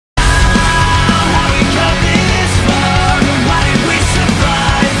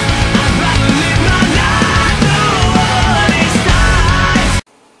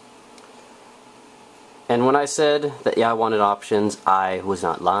And when I said that, yeah, I wanted options, I was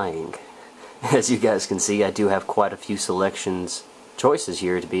not lying. As you guys can see, I do have quite a few choices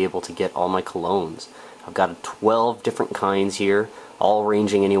here to be able to get all my colognes. I've got 12 different kinds here, all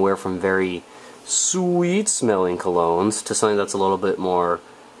ranging anywhere from very sweet smelling colognes to something that's a little bit more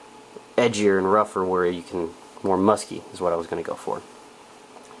edgier and rougher, where you can, more musky is what I was going to go for.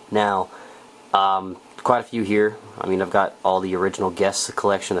 Now, quite a few here. I mean, I've got all the original Guess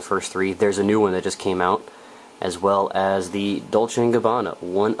collection, the first 3. There's a new one that just came out, as well as the Dolce & Gabbana,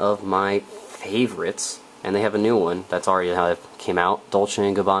 one of my favorites. And they have a new one that's already came out, Dolce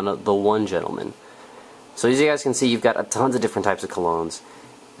 & Gabbana, The One Gentleman. So as you guys can see, you've got tons of different types of colognes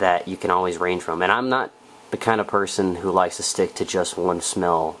that you can always range from. And I'm not the kind of person who likes to stick to just one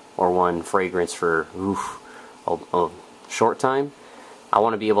smell or one fragrance for a short time. I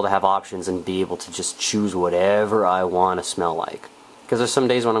want to be able to have options and be able to just choose whatever I want to smell like. Because there's some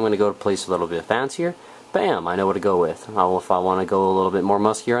days when I'm going to go to a place a little bit fancier, bam, I know what to go with. If I want to go a little bit more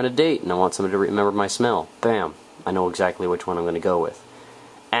muskier on a date and I want somebody to remember my smell, bam, I know exactly which one I'm going to go with.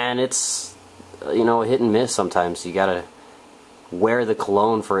 And it's, you know, a hit and miss sometimes. You got to wear the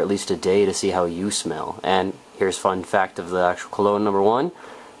cologne for at least a day to see how you smell. And here's a fun fact of the actual cologne number 1,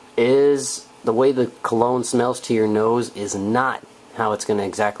 is the way the cologne smells to your nose is not how it's going to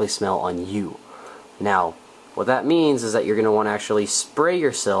exactly smell on you. Now, what that means is that you're going to want to actually spray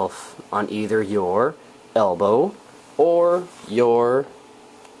yourself on either your elbow or your...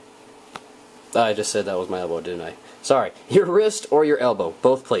 I just said that was my elbow, didn't I? Sorry. Your wrist or your elbow,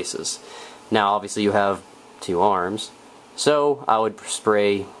 both places. Now, obviously you have 2 arms, so I would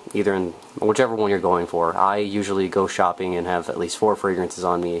spray either in whichever one you're going for. I usually go shopping and have at least 4 fragrances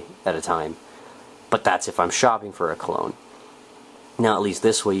on me at a time. But that's if I'm shopping for a cologne. Now at least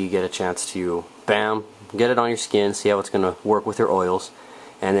this way you get a chance to, bam, get it on your skin, see how it's going to work with your oils,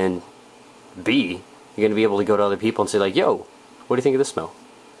 and then B, you're going to be able to go to other people and say like, yo, what do you think of this smell?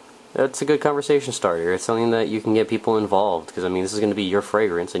 That's a good conversation starter. It's something that you can get people involved, because I mean this is going to be your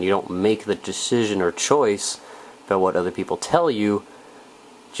fragrance and you don't make the decision or choice about what other people tell you,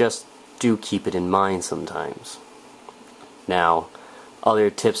 just do keep it in mind sometimes. Now,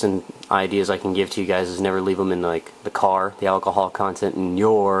 other tips and ideas I can give to you guys is never leave them in like the car. The alcohol content in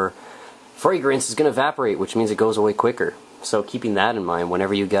your fragrance is going to evaporate, which means it goes away quicker. So keeping that in mind,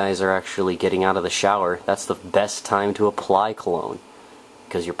 whenever you guys are actually getting out of the shower, that's the best time to apply cologne,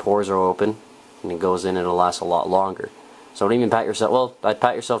 because your pores are open and it goes in and it'll last a lot longer. So don't even pat yourself, well, I'd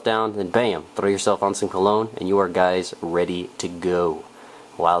pat yourself down and bam, throw yourself on some cologne and you are guys ready to go.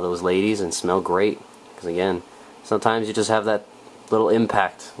 Wow those ladies and smell great, because again, sometimes you just have that little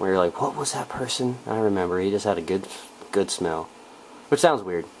impact where you're like, what was that person? I remember, he just had a good smell. Which sounds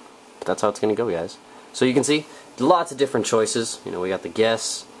weird, but that's how it's going to go, guys. So you can see, lots of different choices. You know, we got the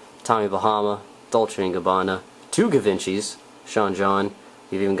Guess, Tommy Bahama, Dolce & Gabbana, 2 Givenchy's, Sean John,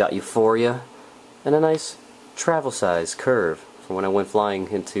 you've even got Euphoria, and a nice travel size Curve from when I went flying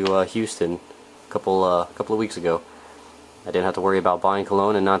into Houston a couple of weeks ago. I didn't have to worry about buying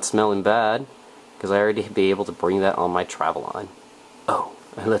cologne and not smelling bad, because I already be able to bring that on my travel line. Oh,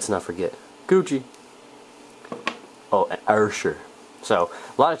 and let's not forget Gucci. Oh, and Ursher. So,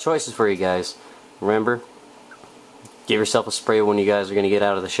 a lot of choices for you guys. Remember, give yourself a spray when you guys are going to get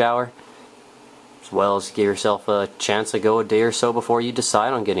out of the shower, as well as give yourself a chance to go a day or so before you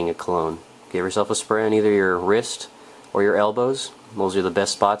decide on getting a cologne. Give yourself a spray on either your wrist or your elbows. Those are the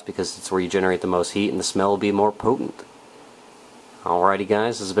best spots because it's where you generate the most heat and the smell will be more potent. Alrighty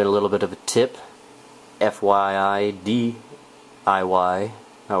guys, this has been a little bit of a tip, FYI, DIY,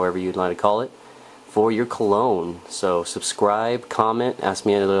 however you'd like to call it, for your cologne. So subscribe, comment, ask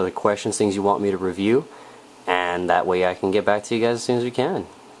me any other questions, things you want me to review, and that way I can get back to you guys as soon as we can.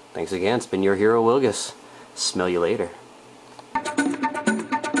 Thanks again, it's been your hero Wilgus. Smell you later.